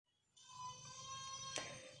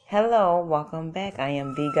Hello, welcome back. I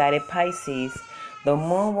am the Guided Pisces. The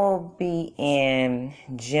moon will be in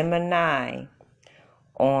Gemini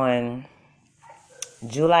on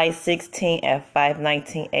July 16th at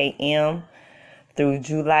 5:19 a.m. through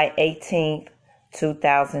July 18th,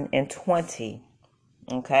 2020.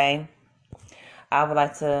 Okay? I would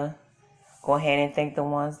like to go ahead and thank the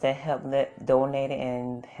ones that donated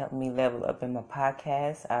and helped me level up in my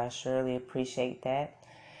podcast. I surely appreciate that.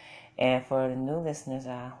 And for the new listeners,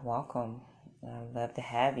 I welcome. I'd love to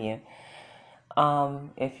have you.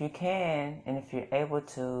 If you can, and if you're able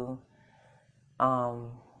to,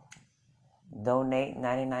 donate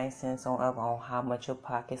 99 cents on up on how much your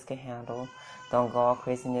pockets can handle. Don't go all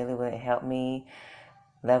crazy nilly with it. Help me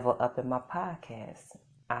level up in my podcast.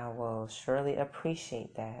 I will surely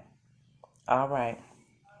appreciate that. All right.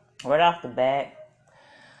 Right off the bat,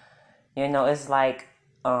 it's like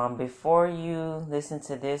before you listen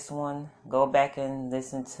to this one, go back and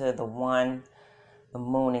listen to the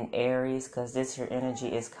moon in Aries, because this here energy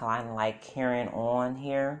is kind of like carrying on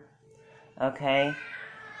here. Okay.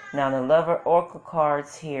 Now the Lover Oracle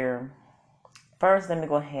cards here. First, let me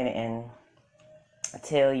go ahead and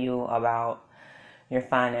tell you about your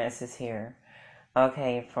finances here.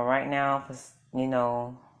 Okay, for right now, it's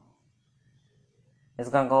gonna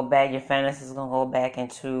go back. Your finances is gonna go back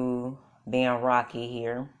into being rocky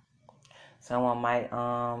here. Someone might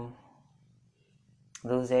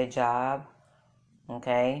lose their job,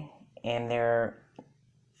 okay, and their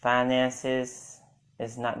finances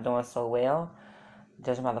is not doing so well.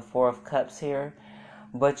 Judging by the Four of Cups here,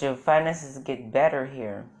 but your finances get better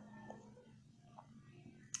here.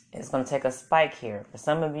 It's going to take a spike here. For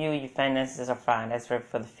some of you, your finances are fine. That's for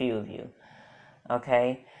the few of you.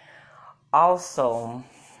 Okay. Also,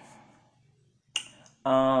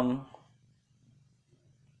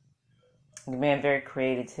 you're being very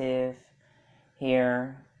creative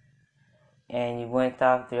here, and you went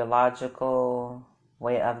off your logical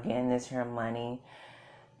way of getting this here money.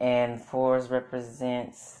 And fours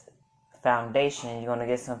represents foundation. You're going to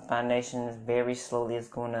get some foundation very slowly. It's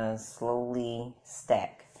going to slowly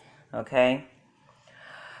stack. Okay.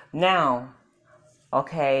 Now,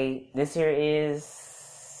 this here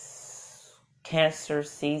is Cancer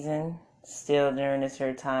season still during this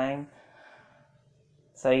here time.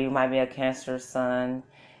 So you might be a Cancer sun,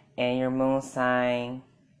 and your moon sign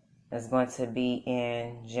is going to be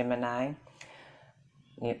in Gemini.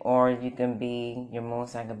 Or your moon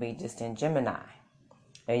sign could be just in Gemini.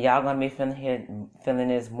 And y'all going to be feeling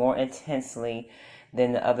this more intensely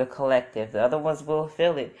than the other collective. The other ones will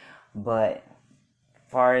feel it. But as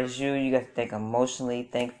far as you got to think emotionally,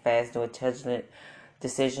 think fast, do intelligent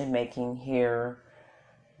decision making here.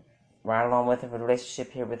 Right along with the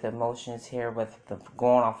relationship here, with the emotions here, with the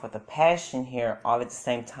going off with the passion here, all at the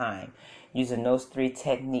same time. Using those three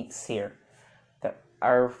techniques here. The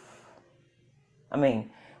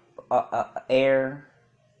air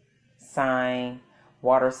sign,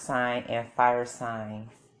 water sign, and fire sign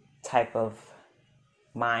type of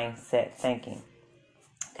mindset thinking.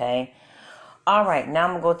 Okay. All right. Now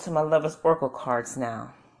I'm going to go to my Lover's Oracle cards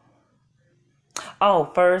now.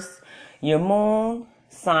 First, your moon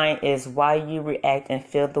sign is why you react and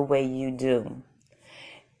feel the way you do.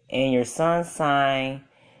 And your sun sign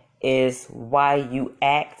is why you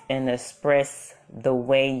act and express the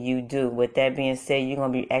way you do. With that being said, you're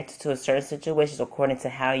going to be reacting to a certain situation according to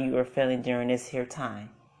how you are feeling during this here time.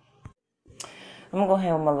 I'm going to go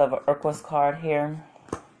ahead with my Lover Oracle's card here.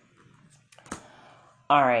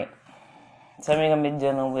 Alright. So we're going to be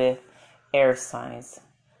dealing with air signs,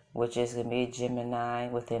 which is going to be Gemini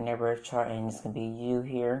within their birth chart, and it's going to be you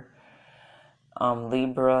here.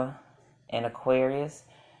 Libra and Aquarius.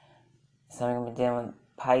 So we're going to be dealing with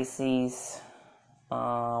Pisces.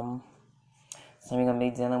 So you're going to be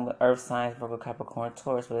dealing with earth signs, Virgo, Capricorn,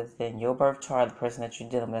 Taurus within your birth chart. The person that you're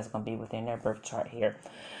dealing with is going to be within their birth chart here.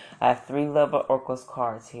 I have 3 Lover Oracles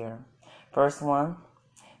cards here. First one,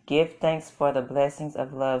 give thanks for the blessings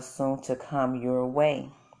of love soon to come your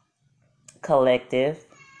way. Collective.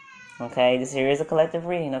 Okay, this here is a collective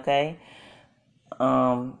reading, okay?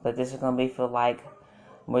 But this is going to be for like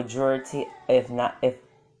majority, if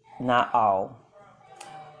not all.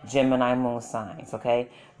 Gemini moon signs, okay?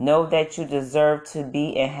 Know that you deserve to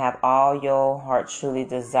be and have all your heart truly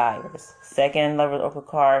desires. Second Lover's Oracle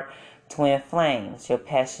card, twin flames. Your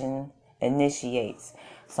passion initiates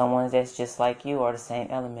someone that's just like you or the same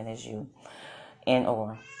element as you.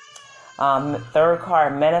 Third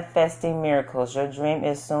card, manifesting miracles. Your dream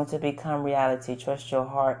is soon to become reality. Trust your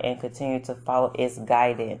heart and continue to follow its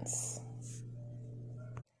guidance.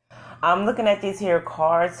 I'm looking at these here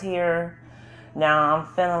cards here. Now, I'm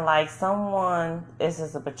feeling like someone, this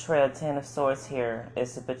is a betrayal, 10 of swords here.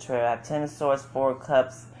 It's a betrayal. I have 10 of swords, 4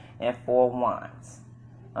 cups, and 4 wands.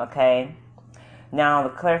 Okay? Now, the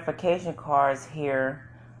clarification cards here,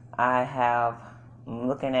 I'm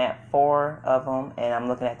looking at 4 of them, and I'm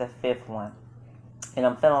looking at the 5th one. And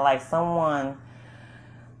I'm feeling like some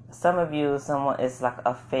of you, it's like an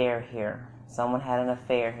affair here. Someone had an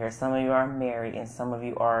affair here. Some of you are married, and some of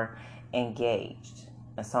you are engaged.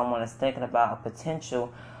 And someone is thinking about a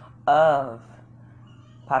potential of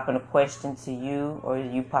popping a question to you, or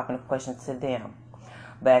you popping a question to them.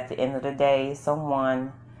 But at the end of the day,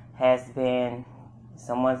 someone's been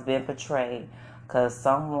betrayed because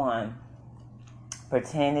someone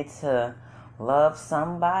pretended to love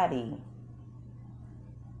somebody.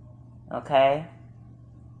 Okay?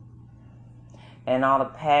 And all the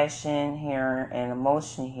passion here and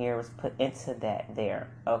emotion here was put into that there.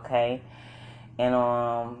 Okay? And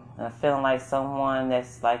I'm feeling like someone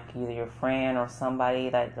that's like either your friend or somebody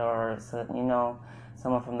someone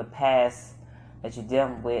from the past that you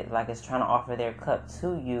dealt with, like is trying to offer their cup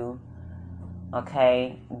to you,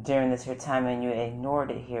 okay, during this here time, and you ignored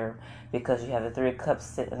it here because you have the 3 of cups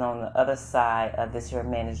sitting on the other side of this here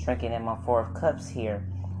man is drinking in my 4 of cups here,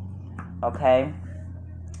 okay.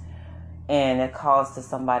 And it caused it's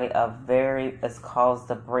caused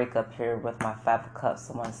the breakup here with my 5 of cups.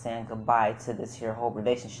 Someone saying goodbye to this here whole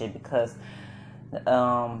relationship because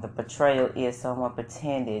the betrayal is someone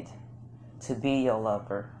pretended to be your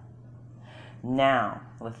lover. Now,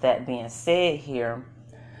 with that being said here,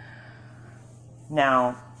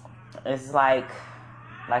 now it's like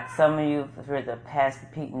some of you hear the past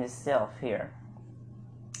repeating itself here,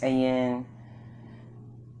 and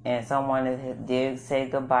someone did say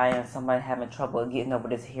goodbye, and somebody having trouble getting over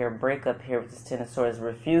this here breakup here with this 10 of swords,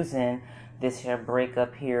 refusing this here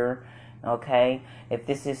breakup here, okay? If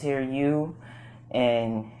this is here you,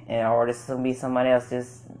 or this is going to be somebody else,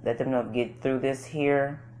 just let them know, get through this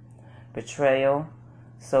here betrayal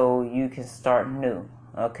so you can start new,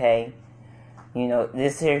 okay?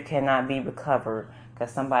 This here cannot be recovered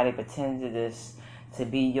because somebody pretended to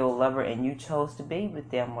be your lover and you chose to be with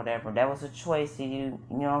them, whatever. That was a choice. You know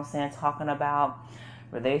what I'm saying? Talking about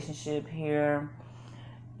relationship here,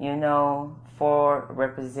 4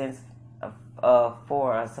 represents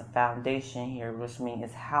 4 as a foundation here, which means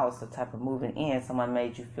it's house, the type of moving in. Someone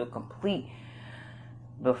made you feel complete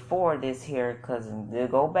before this here, because they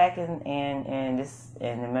go back and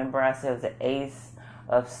remember I said it was the Ace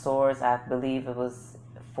of Swords. I believe it was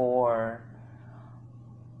for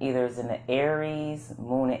either it's in the Aries,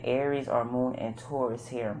 Moon in Aries, or Moon in Taurus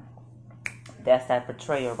here. That's that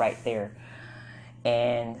betrayal right there.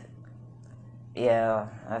 And yeah,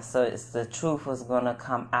 so the truth was going to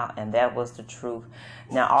come out, and that was the truth.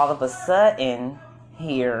 Now all of a sudden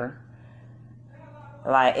here,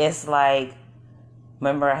 remember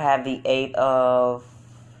I have the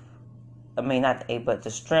not the 8, but the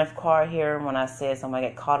Strength card here when I said somebody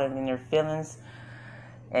get caught in their feelings.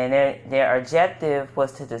 And their objective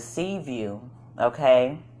was to deceive you,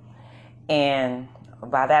 okay? And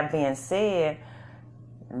by that being said,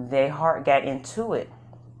 their heart got into it.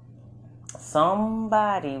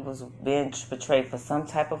 Somebody was being betrayed for some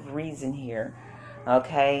type of reason here,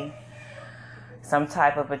 okay? Some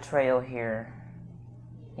type of betrayal here.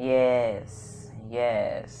 Yes.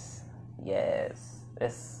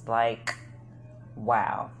 It's like,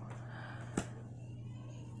 wow.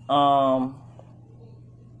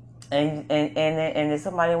 And if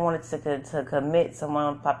somebody wanted to commit,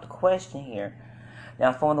 someone popped a question here.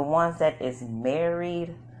 Now, for the ones that is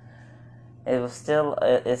married, it's still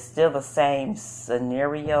the same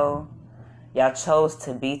scenario. Y'all chose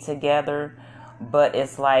to be together, but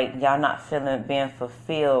it's like y'all not feeling being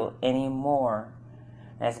fulfilled anymore.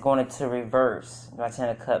 That's going into reverse. My 10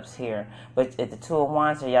 of Cups here, but at the 2 of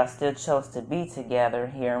Wands, y'all still chose to be together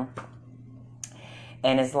here,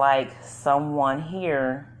 and it's like someone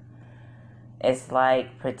here. It's like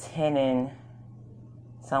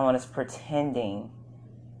someone is pretending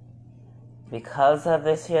because of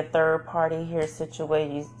this here third party here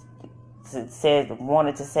situation.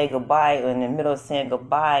 Wanted to say goodbye in the middle of saying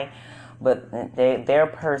goodbye, but their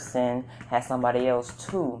person has somebody else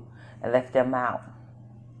too and left them out.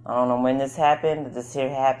 I don't know when this happened, but this here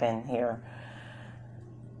happened here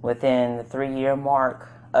within the 3-year mark,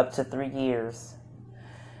 up to 3 years.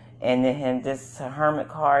 And then this Hermit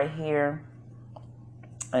card here.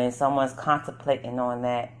 And someone's contemplating on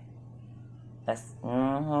that. That's,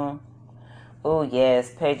 Oh,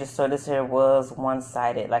 yes. Page of Swords. This here was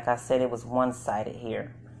one-sided. Like I said, it was one-sided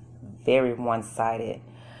here. Very one-sided.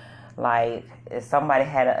 Like, if somebody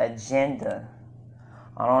had an agenda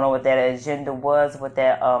I don't know what that agenda was with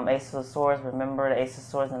that Ace of Swords. Remember the Ace of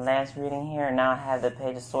Swords in the last reading here? Now I have the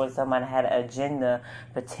Page of Swords. Somebody had an agenda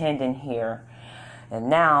pretending here.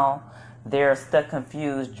 And now they're stuck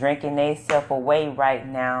confused, drinking themselves away right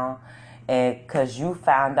now. And because you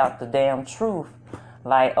found out the damn truth.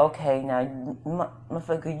 Like, okay, now,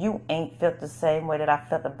 motherfucker, you ain't felt the same way that I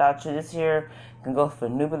felt about you. This here can go for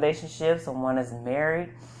new relationships. Someone is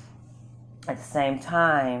married at the same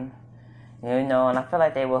time. You know, and I feel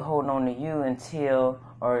like they will hold on to you until,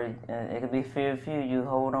 or it could be few, you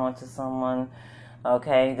hold on to someone,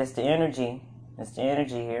 okay? That's the energy. That's the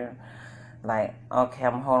energy here. Like, okay,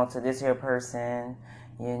 I'm holding on to this here person,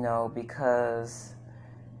 you know, because,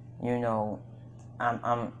 you know, I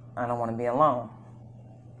don't want to be alone.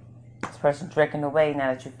 This person's drinking away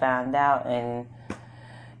now that you found out, and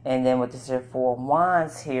then with this here Four of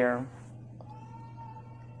Wands here,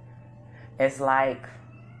 it's like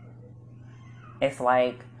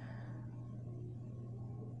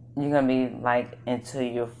you're gonna be like into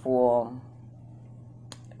your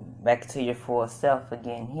back to your full self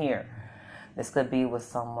again here. This could be with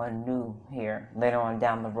someone new here later on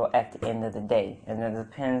down the road at the end of the day. And it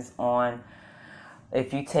depends on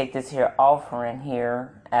if you take this here offering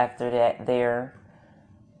here after you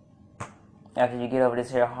get over this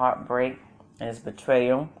here heartbreak and this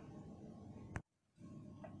betrayal.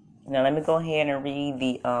 Now let me go ahead and read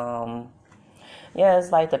the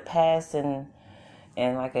it's like the past and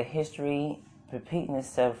like a history repeating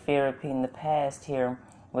itself, fear repeating the past here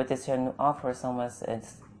with this here new offer. Someone's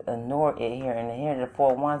ignored it here, and here the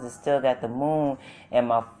Four of Wands is still got the moon, and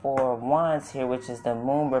my Four of Wands here, which is the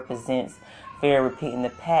moon, represents fear repeating the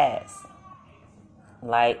past.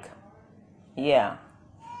 Like, yeah.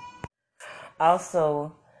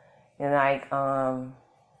 Also, like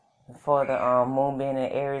for the moon being in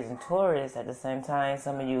Aries and Taurus at the same time,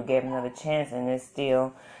 some of you gave another chance, and it's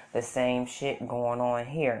still the same shit going on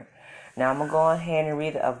here. Now I'm gonna go ahead and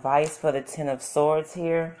read the advice for the Ten of Swords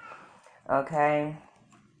here. Okay.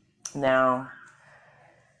 Now,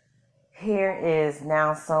 here is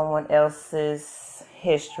now someone else's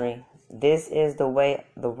history. This is the way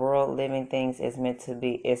the world living things is meant to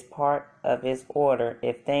be. It's part of its order.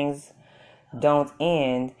 If things don't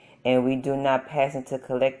end and we do not pass into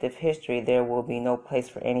collective history, there will be no place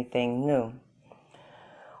for anything new.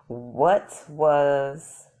 What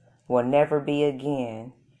was will never be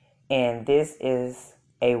again, and this is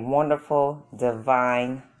a wonderful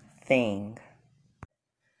divine thing.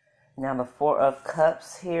 Now the Four of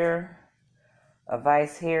Cups here,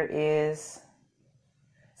 advice here is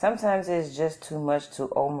sometimes it's just too much,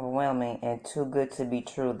 too overwhelming, and too good to be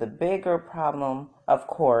true. The bigger problem, of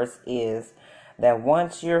course, is that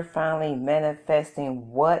once you're finally manifesting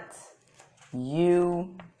what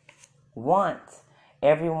you want,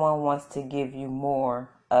 everyone wants to give you more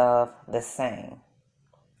of the same.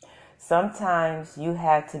 Sometimes you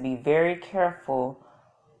have to be very careful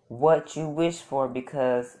what you wish for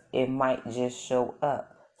because it might just show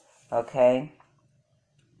up. Okay?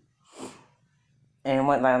 And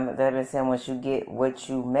what like that been saying, once you get what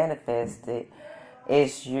you manifested,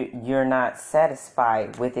 it's you're not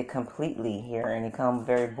satisfied with it completely here, and you come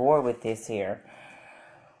very bored with this here.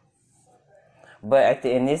 But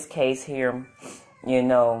in this case here, you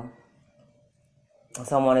know,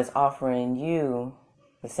 someone is offering you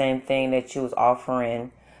the same thing that you was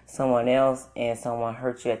offering someone else, and someone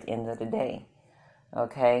hurt you at the end of the day.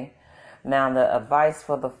 Okay? Now the advice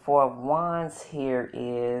for the Four of Wands here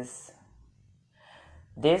is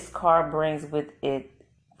this card brings with it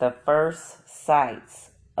the first sights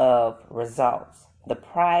of results. The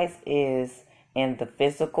prize is in the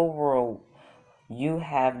physical world you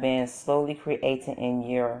have been slowly creating in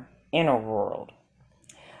your inner world.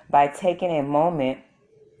 By taking a moment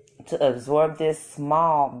to absorb this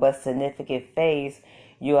small but significant phase,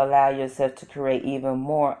 you allow yourself to create even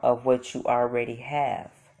more of what you already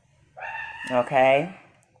have. Okay?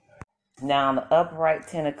 Now, the upright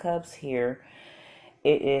Ten of Cups here,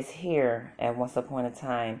 it is here at once upon a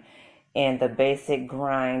time in the basic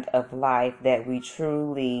grind of life that we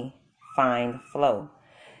truly find flow.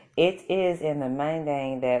 It is in the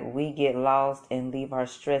mundane that we get lost and leave our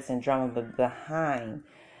stress and drama behind.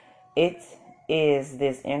 It is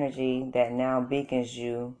this energy that now beacons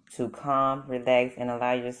you to calm, relax, and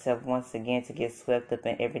allow yourself once again to get swept up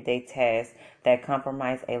in everyday tasks that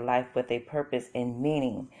compromise a life with a purpose and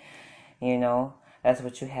meaning. You know, that's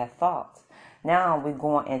what you have thought. Now we're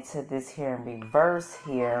going into this here in reverse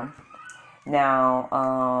here.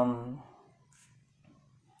 Now,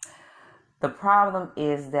 the problem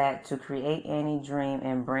is that to create any dream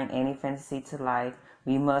and bring any fantasy to life,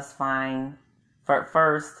 we must find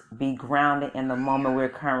First, be grounded in the moment we're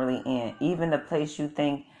currently in. Even the place you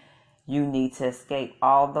think you need to escape.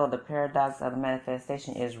 Although the paradox of the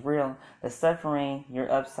manifestation is real, the suffering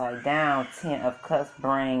you're upside down, Ten of Cups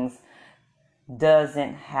brings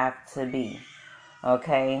doesn't have to be.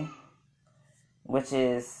 Okay? Which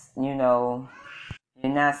is, you're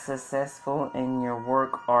not successful in your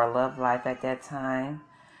work or love life at that time.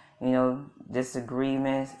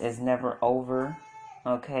 Disagreements is never over.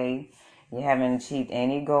 Okay? You haven't achieved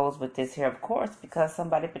any goals with this here, of course, because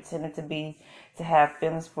somebody pretended to have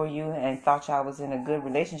feelings for you and thought y'all was in a good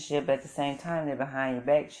relationship, but at the same time they're behind your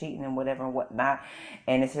back cheating and whatever and whatnot.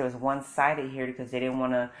 And this here was one-sided here because they didn't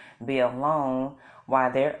want to be alone,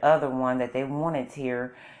 while their other one that they wanted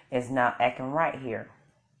here is not acting right here.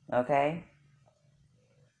 Okay?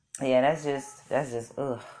 Yeah, that's just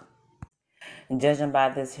ugh. Judging by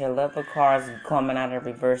this here, love of cards coming out of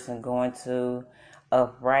reverse and going to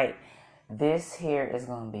upright. This here is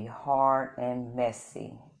going to be hard and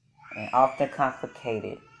messy and often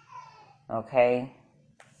complicated. Okay?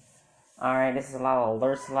 Alright, this is a lot of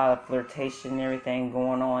alerts, a lot of flirtation and everything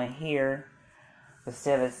going on here. But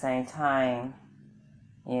still at the same time,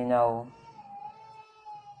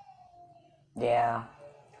 yeah.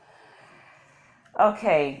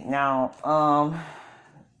 Okay, now,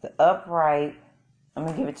 the upright, I'm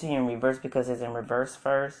going to give it to you in reverse because it's in reverse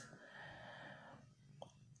first.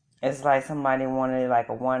 It's like somebody wanted like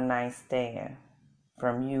a one night stand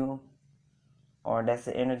from you, or that's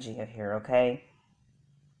the energy of here, okay?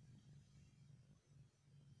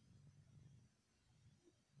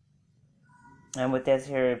 And with this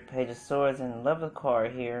here Page of Swords and the Lovers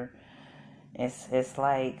card here, it's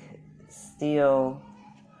like still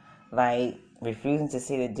like refusing to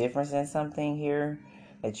see the difference in something here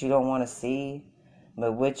that you don't want to see.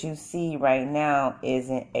 But what you see right now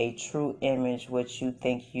isn't a true image what you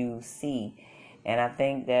think you see. And I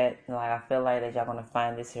think that, I feel like that y'all going to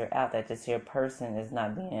find this here out, that this here person is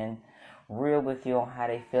not being real with you on how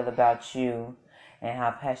they feel about you and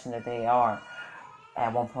how passionate they are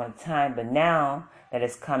at one point in time. But now that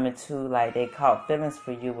it's coming to, like, they caught feelings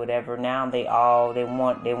for you, whatever, now they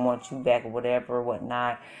want you back or whatever,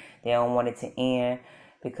 whatnot. They don't want it to end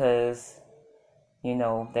because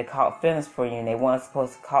they caught feelings for you and they weren't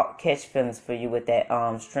supposed to catch feelings for you with that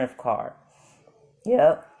strength card.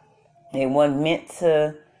 Yep. They weren't meant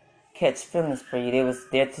to catch feelings for you. They was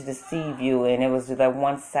there to deceive you, and it was like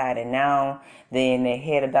one side. And now they're in their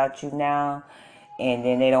head about you now, and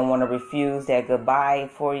then they don't want to refuse that goodbye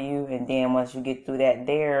for you. And then once you get through that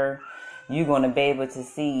you're going to be able to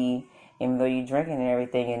see, even though you're drinking and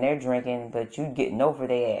everything and they're drinking, but you getting over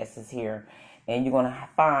their asses here. And you're going to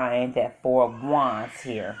find that Four of Wands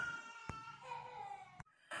here.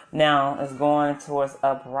 Now, it's going towards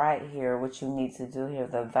upright here. What you need to do here,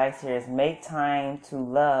 the advice here is make time to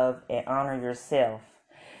love and honor yourself.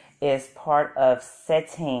 It's part of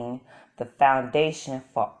setting the foundation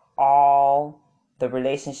for all the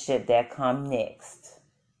relationship that come next.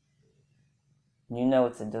 You know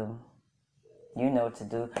what to do. You know what to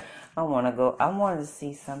do. I wanted to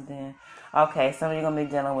see something. Okay, some of you going to be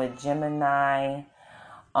dealing with Gemini,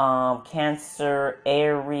 Cancer,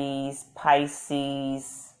 Aries,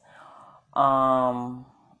 Pisces, Five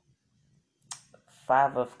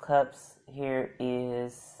of Cups here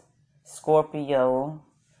is Scorpio,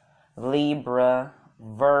 Libra,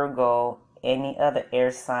 Virgo, any other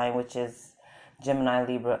air sign, which is Gemini,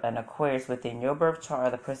 Libra, and Aquarius within your birth chart,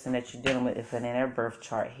 or the person that you're dealing with is in their birth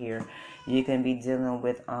chart here. You can be dealing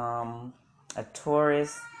with a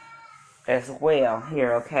Taurus as well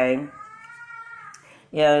here, okay?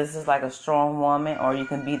 Yeah, this is like a strong woman, or you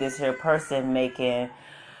can be this here person making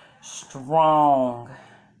strong,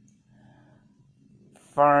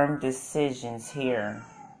 firm decisions here,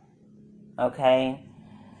 okay?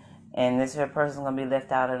 And this here person is going to be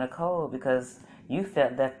left out in the cold because you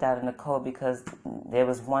felt left out in the cold because there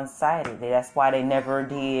was one-sided. That's why they never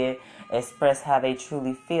did express how they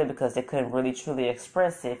truly feel, because they couldn't really truly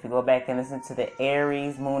express it. If you go back and listen to the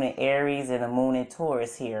Aries, Moon in Aries, and the Moon in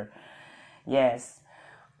Taurus here. Yes.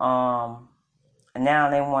 Now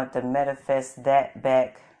they want to manifest that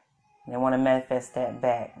back. They want to manifest that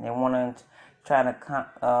back. They want to try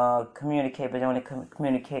to communicate, but they only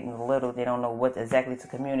communicate a little. They don't know what exactly to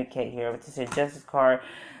communicate here. With this here Justice card,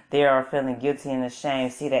 they are feeling guilty and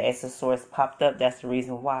ashamed. See that Ace of Swords popped up? That's the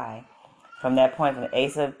reason why. From that point, from the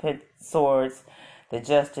Ace of Swords, the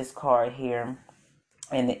Justice card here,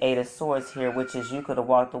 and the Eight of Swords here, which is you could have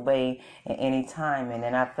walked away at any time. And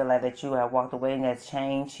then I feel like that you have walked away in that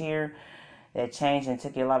change here. That changed and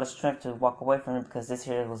took you a lot of strength to walk away from it, because this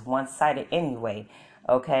here was one-sided anyway,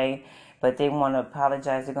 okay? but they want to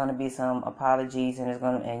apologize. There's going to be some apologies, and you're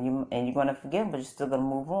going to forgive them, but you're still going to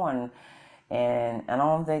move on. And I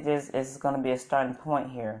don't think it's going to be a starting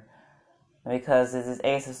point here, because this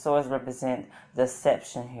Ace of Swords represent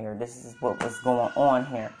deception here. This is what was going on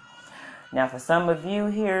here. Now, for some of you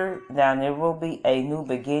here, now there will be a new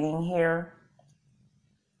beginning here.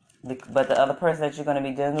 But the other person that you're going to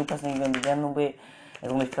be dealing with, the person you're going to be dealing with, is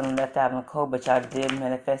going to be feeling left out in the cold. But y'all did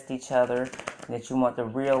manifest each other, that you want the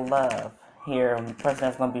real love here. The person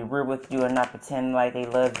that's going to be real with you and not pretend like they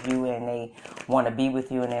love you and they want to be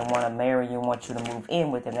with you and they want to marry you and want you to move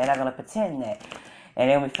in with them. They're not going to pretend that. And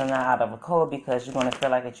they'll be feeling out of a cold because you're going to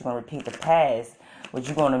feel like that you're going to repeat the past. But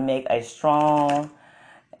you're going to make a strong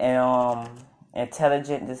and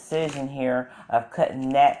intelligent decision here of cutting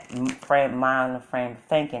that mind and frame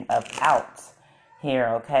thinking of out here,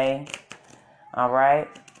 okay? All right?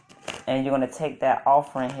 And you're going to take that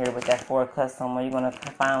offering here with that 4 of Cups. You're going to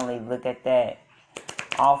finally look at that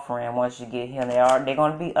offering once you get here. They're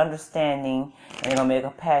going to be understanding, and they're going to be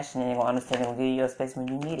compassionate, and they're going to understand. They're going to give you your space when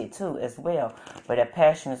you need it too as well. But that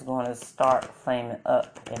passion is going to start flaming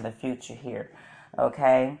up in the future here,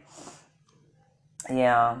 okay?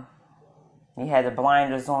 Yeah. You had the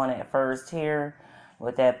blinders on at first here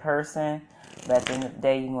with that person, but at the end of the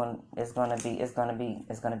day, it's gonna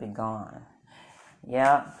be gone.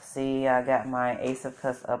 Yeah. See, I got my Ace of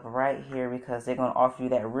Cups up right here because they're gonna offer you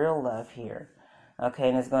that real love here. Okay,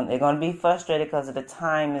 and they're gonna be frustrated because of the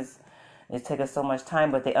time it's taking so much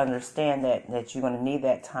time, but they understand that you're gonna need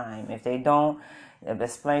that time. If they don't,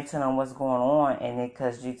 explain to them what's going on, and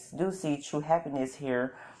because you do see true happiness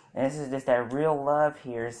here, and this is just that real love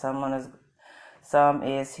here. Some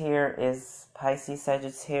is here is Pisces,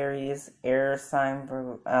 Sagittarius, Aries,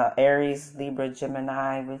 Libra,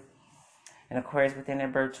 Gemini, and Aquarius within their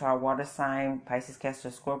birth chart, water sign, Pisces,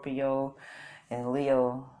 Cancer, Scorpio, and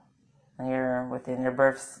Leo here within their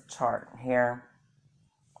birth chart here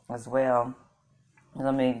as well. There's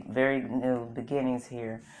gonna be very new beginnings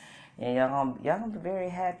here. And y'all gonna be very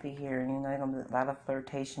happy here. You know, there's gonna be a lot of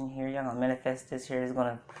flirtation here. Y'all gonna manifest this here. It's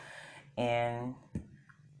gonna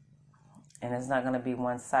and it's not going to be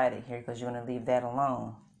one-sided here because you're going to leave that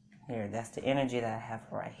alone here. That's the energy that I have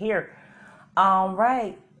right here. All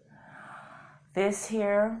right. This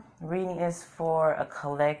here reading is for a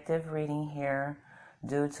collective reading here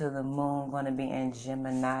due to the moon going to be in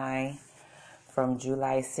Gemini from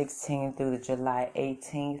July 16th through to July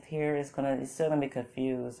 18th here. It's still going to be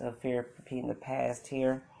confused of fear of repeating the past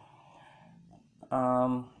here.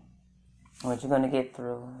 What you're going to get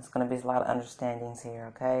through. It's going to be a lot of understandings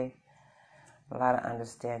here, okay? A lot of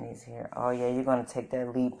understandings here. Oh, yeah, you're going to take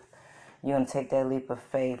that leap. You're going to take that leap of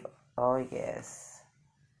faith. Oh, yes.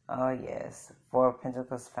 Oh, yes. 4 of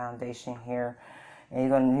Pentacles foundation here. And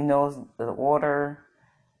the order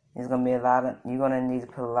is going to be you're going to need to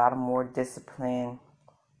put a lot of more discipline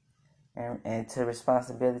and to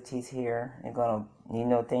responsibilities here. You're going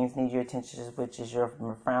to, things need your attention, which is your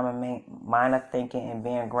refinement, mind of thinking and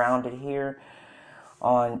being grounded here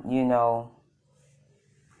on,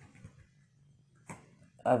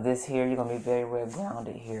 of this here. You're going to be very well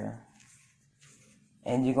grounded here.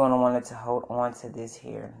 And you're going to want to hold on to this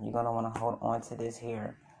here. You're going to want to hold on to this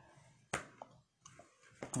here.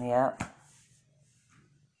 Yep.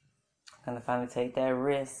 Going to finally take that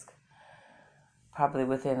risk. Probably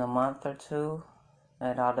within a month or two.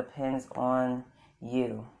 It all depends on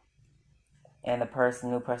you and the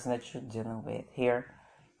new person that you're dealing with here.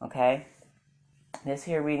 Okay? This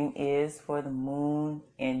here reading is for the moon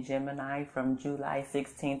in Gemini from July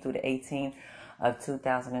 16th through the 18th of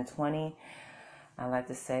 2020. I like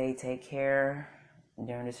to say take care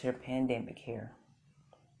during this here pandemic here.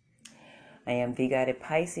 I am the Guided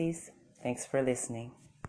Pisces. Thanks for listening.